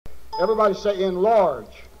Everybody say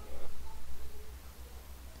enlarge.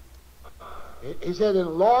 He said,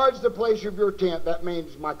 enlarge the place of your tent. That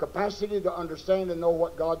means my capacity to understand and know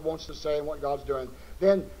what God wants to say and what God's doing.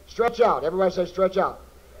 Then stretch out. Everybody say stretch out.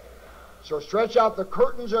 So stretch out the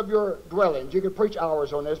curtains of your dwellings. You can preach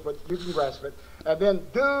hours on this, but you can grasp it. And then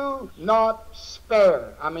do not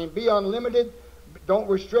spare. I mean, be unlimited. Don't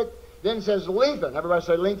restrict. Then it says lengthen. Everybody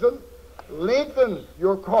say lengthen. Lengthen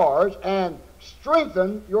your cords and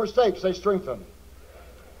strengthen your stakes. Say strengthen.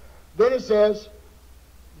 Then it says,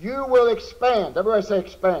 you will expand. Everybody say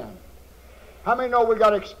expand. How many know we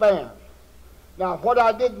got to expand? Now, what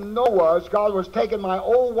I didn't know was God was taking my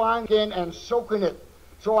old wineskin and soaking it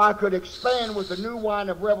so I could expand with the new wine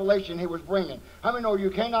of revelation He was bringing. How many know you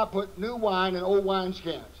cannot put new wine in old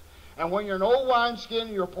wineskins? And when you're an old wineskin,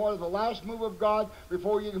 you're a part of the last move of God.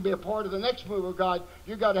 Before you can be a part of the next move of God,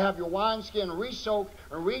 you've got to have your wineskin re-soaked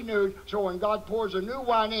and renewed so when God pours a new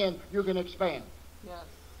wine in, you can expand. Yes.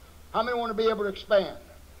 How many want to be able to expand?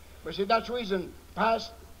 But see, that's the reason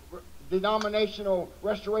past denominational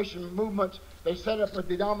restoration movements, they set up a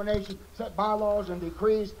denomination, set bylaws and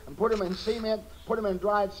decrees, and put them in cement, put them in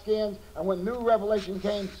dried skins, and when new revelation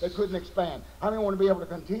came, they couldn't expand. How many want to be able to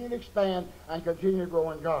continue to expand and continue to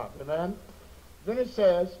grow in God? Amen? Then it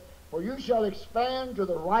says, for you shall expand to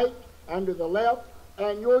the right and to the left,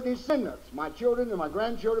 and your descendants, my children and my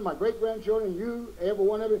grandchildren, my great-grandchildren, you, every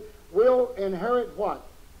one of you, will inherit what?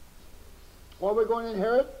 What are we going to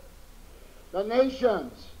inherit? The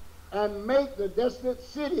nations, and make the desolate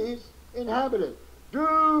cities inhabited.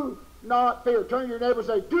 Do not fear. Turn to your neighbor and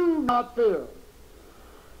say, do not fear.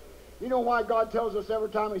 You know why God tells us every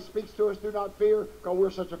time He speaks to us, do not fear? Because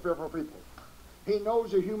we're such a fearful people. He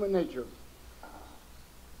knows the human nature.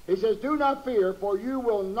 He says, do not fear, for you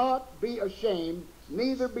will not be ashamed,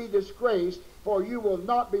 neither be disgraced, for you will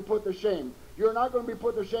not be put to shame. You're not going to be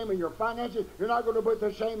put to shame in your finances. You're not going to be put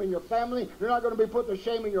to shame in your family. You're not going to be put to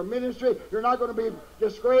shame in your ministry. You're not going to be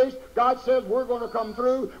disgraced. God says we're going to come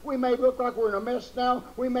through. We may look like we're in a mess now.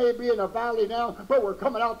 We may be in a valley now, but we're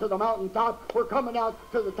coming out to the mountaintop. We're coming out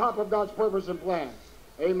to the top of God's purpose and plan.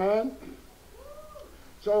 Amen?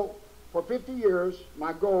 So, for 50 years,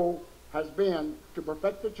 my goal has been to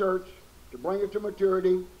perfect the church, to bring it to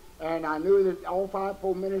maturity, and I knew that all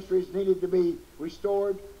fivefold ministries needed to be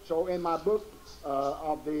restored. So in my book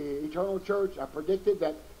of the Eternal Church, I predicted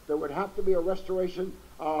that there would have to be a restoration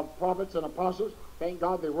of prophets and apostles. Thank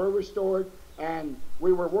God they were restored, and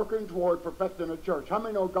we were working toward perfecting the church. How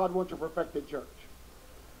many know God wants to perfect the church?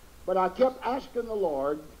 But I kept asking the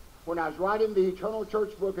Lord, when I was writing the Eternal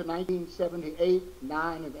Church book in 1978,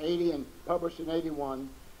 9, and 80, and published in 81,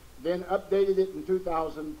 then updated it in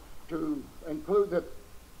 2000 to include the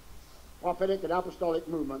prophetic and apostolic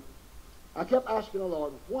movement, I kept asking the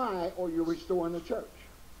Lord, why are you restoring the church?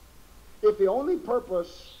 If the only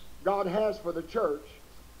purpose God has for the church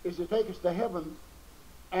is to take us to heaven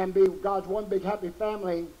and be God's one big happy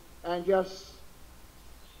family and just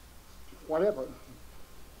whatever,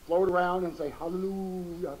 float around and say,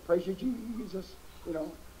 hallelujah, praise you, Jesus, you know,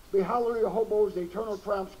 be hallelujah hobos, the eternal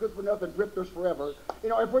tramps, good for nothing, drifters forever. You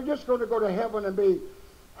know, if we're just going to go to heaven and be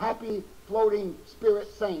happy, floating spirit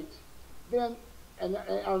saints, then and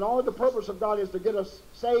all the purpose of God is to get us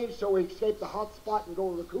saved so we escape the hot spot and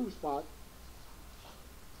go to the cool spot.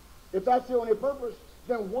 If that's the only purpose,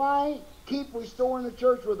 then why keep restoring the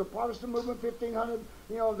church with the Protestant movement 1500,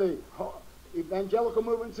 you know, the evangelical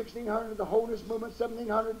movement 1600, the holiness movement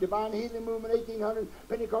 1700, divine healing movement 1800,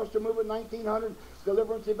 Pentecostal movement 1900,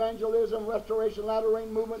 deliverance evangelism, restoration latter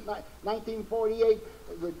rain movement 1948,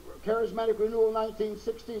 charismatic renewal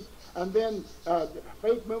 1960s, and then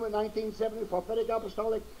faith movement 1970, prophetic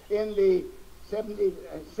apostolic in the 70s,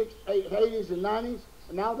 80s and 90s,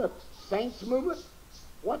 and now the saints movement.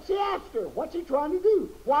 What's he after? What's he trying to do?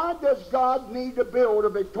 Why does God need to build a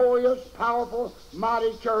victorious, powerful,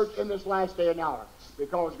 mighty church in this last day and hour?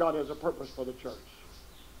 Because God has a purpose for the church.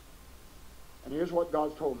 And here's what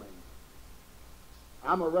God's told me.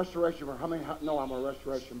 I'm a restoration person. How many know I'm a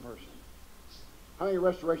restoration person? How many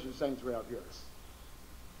restoration saints we have here?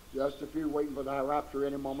 Just a few waiting for the rapture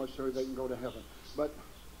any moment so they can go to heaven. But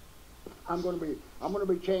I'm going to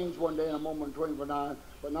be changed one day in a moment between for nine,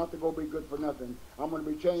 but not to go be good for nothing. I'm going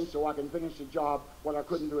to be changed so I can finish the job what I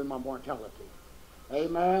couldn't do in my mortality.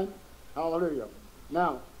 Amen. Hallelujah.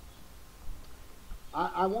 Now,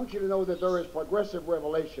 I want you to know that there is progressive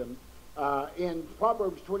revelation in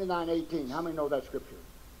Proverbs 29:18. How many know that scripture?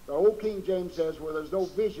 The old King James says, where there's no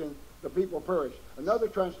vision, the people perish. Another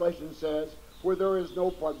translation says, where there is no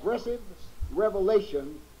progressive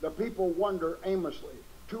revelation, the people wander aimlessly.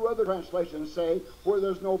 two other translations say, where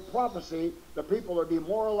there's no prophecy, the people are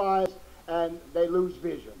demoralized and they lose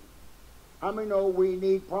vision. How many know we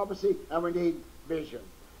need prophecy and we need vision?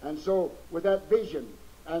 And so with that vision,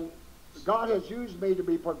 and God has used me to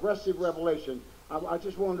be progressive revelation. I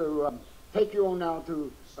just want to take you on now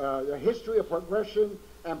to the history of progression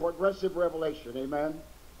and progressive revelation. Amen.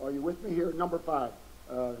 Are you with me here? Number 5,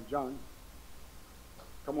 John.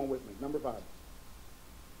 Come on with me. Number 5.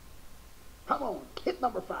 Come on, hit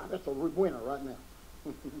number 5. That's a winner right now.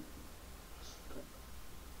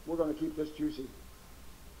 We're going to keep this juicy.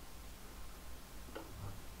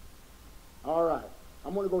 All right.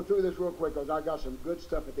 I'm going to go through this real quick because I got some good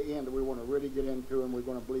stuff at the end that we want to really get into, and we're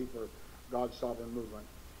going to believe for God's sovereign movement.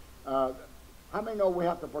 How many know we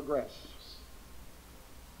have to progress?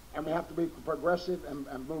 And we have to be progressive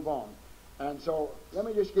and move on. And so let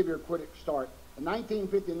me just give you a quick start. In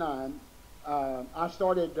 1959, I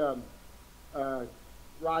started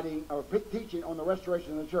writing or teaching on the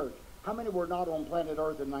restoration of the church. How many were not on planet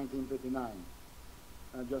Earth in 1959?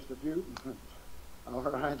 Just a few? All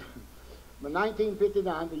right. In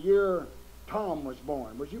 1959, the year Tom was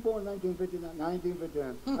born. Was you born in 1959?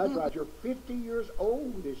 1959. That's right. You're 50 years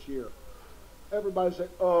old this year. Everybody say,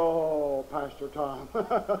 oh, Pastor Tom.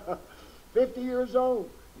 50 years old.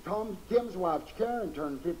 Tim's wife, Karen,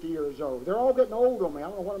 turned 50 years old. They're all getting old on me. I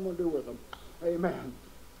don't know what I'm going to do with them. Amen.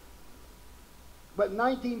 But in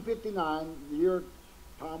 1959, the year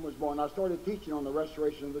Tom was born, I started teaching on the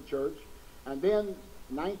restoration of the church. And then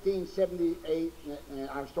 1978,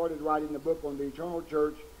 I started writing the book on the eternal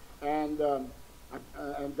church, and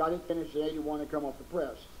got it finished in 81 and come off the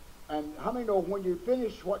press. And how many know when you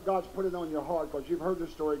finish what God's put it on your heart, because you've heard the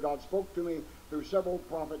story, God spoke to me through several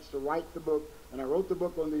prophets to write the book, and I wrote the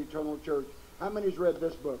book on the eternal church. How many's read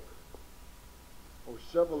this book? Oh,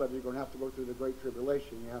 several of you are going to have to go through the Great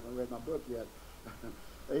Tribulation. You haven't read my book yet.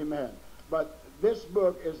 Amen. But this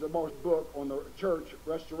book is the most book on the church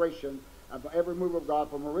restoration of every move of God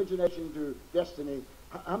from origination to destiny.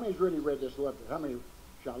 How many's really read this? How many?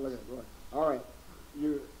 Shot, look at it. Go ahead. All right.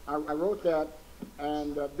 I wrote that,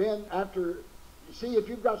 and then after, see, if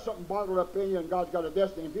you've got something bottled up in you and God's got a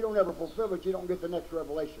destiny, if you don't ever fulfill it, you don't get the next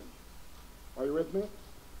revelation. Are you with me?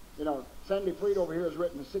 You know, Sandy Freed over here has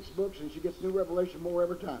written 6 books, and she gets new revelation more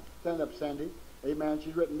every time. Stand up, Sandy. Amen.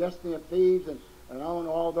 She's written Destiny of Thieves, and I don't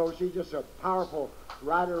know all those. She's just a powerful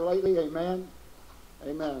writer lately. Amen.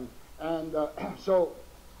 Amen. And so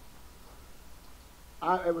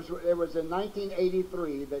it was in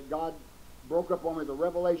 1983 that God broke up on me the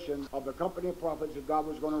revelation of the company of prophets that God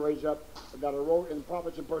was going to raise up, that I wrote in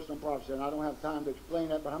Prophets and Personal Prophecy. And I don't have time to explain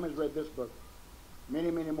that, but how many's read this book? Many,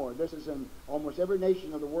 many more. This is in almost every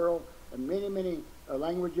nation of the world, and many, many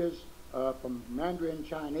languages, from Mandarin,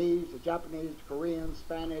 Chinese, to Japanese, Korean,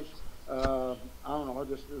 Spanish, I don't know,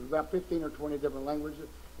 just about 15 or 20 different languages,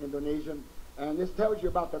 Indonesian. And this tells you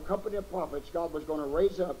about the company of prophets God was going to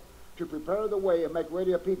raise up to prepare the way and make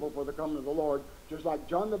ready a people for the coming of the Lord, just like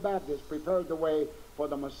John the Baptist prepared the way for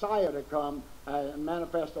the Messiah to come and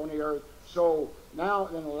manifest on the earth. So now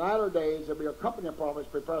in the latter days, there'll be a company of prophets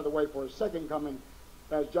prepare the way for his second coming,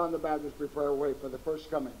 as John the Baptist prepared the way for the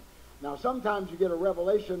first coming. Now sometimes you get a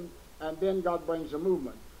revelation and then God brings a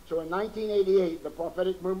movement. So in 1988, the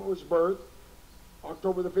prophetic movement was birthed,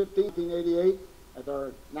 October the 15th, 1988, at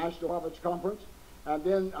our National Prophets Conference. And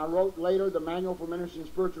then I wrote later the Manual for Ministry and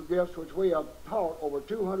Spiritual Gifts, which we have taught over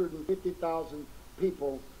 250,000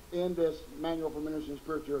 people in this Manual for Ministry and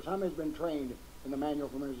Spiritual Gifts. How many has been trained in the Manual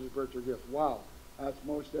for Ministry and Spiritual Gifts? Wow, that's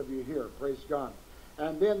most of you here. Praise God.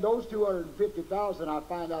 And then those 250,000 I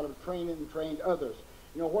find out have trained and trained others.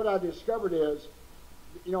 You know, what I discovered is,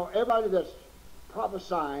 you know, everybody that's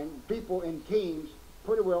prophesying, people in teams,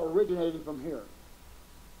 pretty well originated from here.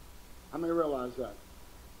 How many realize that?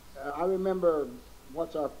 I remember,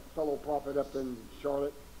 what's our fellow prophet up in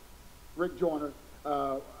Charlotte? Rick Joyner.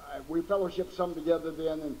 We fellowshiped some together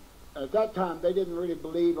then, and at that time they didn't really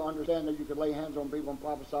believe or understand that you could lay hands on people and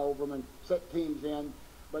prophesy over them and set teams in.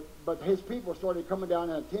 But his people started coming down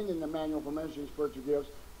and attending the Manual for Ministry and Spiritual Gifts,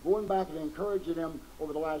 going back and encouraging them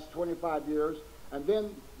over the last 25 years. And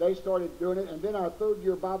then they started doing it. And then our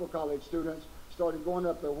third-year Bible college students started going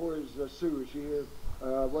up there. Where is Sue? Is she here?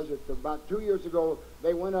 Was it about 2 years ago?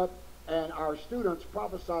 They went up, and our students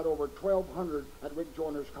prophesied over 1,200 at Rick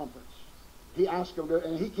Joyner's conference. He asked them to,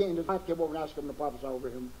 and he came, his wife came over and asked them to prophesy over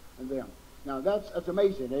him and them. Now that's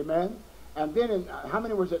amazing, amen. And then how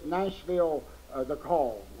many was at Nashville, the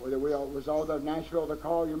call? Was all the Nashville the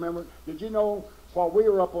call? You remember? Did you know while we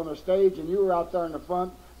were up on the stage and you were out there in the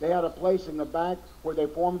front, they had a place in the back where they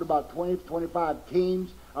formed about 20 to 25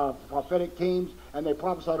 teams, prophetic teams, and they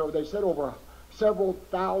prophesied over. They said over several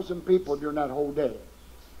thousand people during that whole day.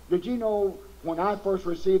 Did you know when I first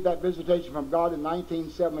received that visitation from God in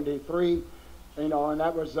 1973, and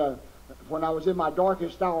that was when I was in my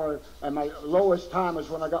darkest hour, and my lowest time is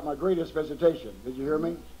when I got my greatest visitation. Did you hear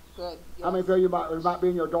me? Good. Yes. How many feel you might be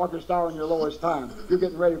in your darkest hour and your lowest time? You're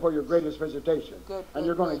getting ready for your greatest visitation. Good, And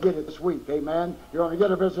you're going to get it this week. Amen. You're going to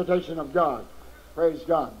get a visitation of God. Praise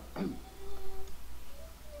God.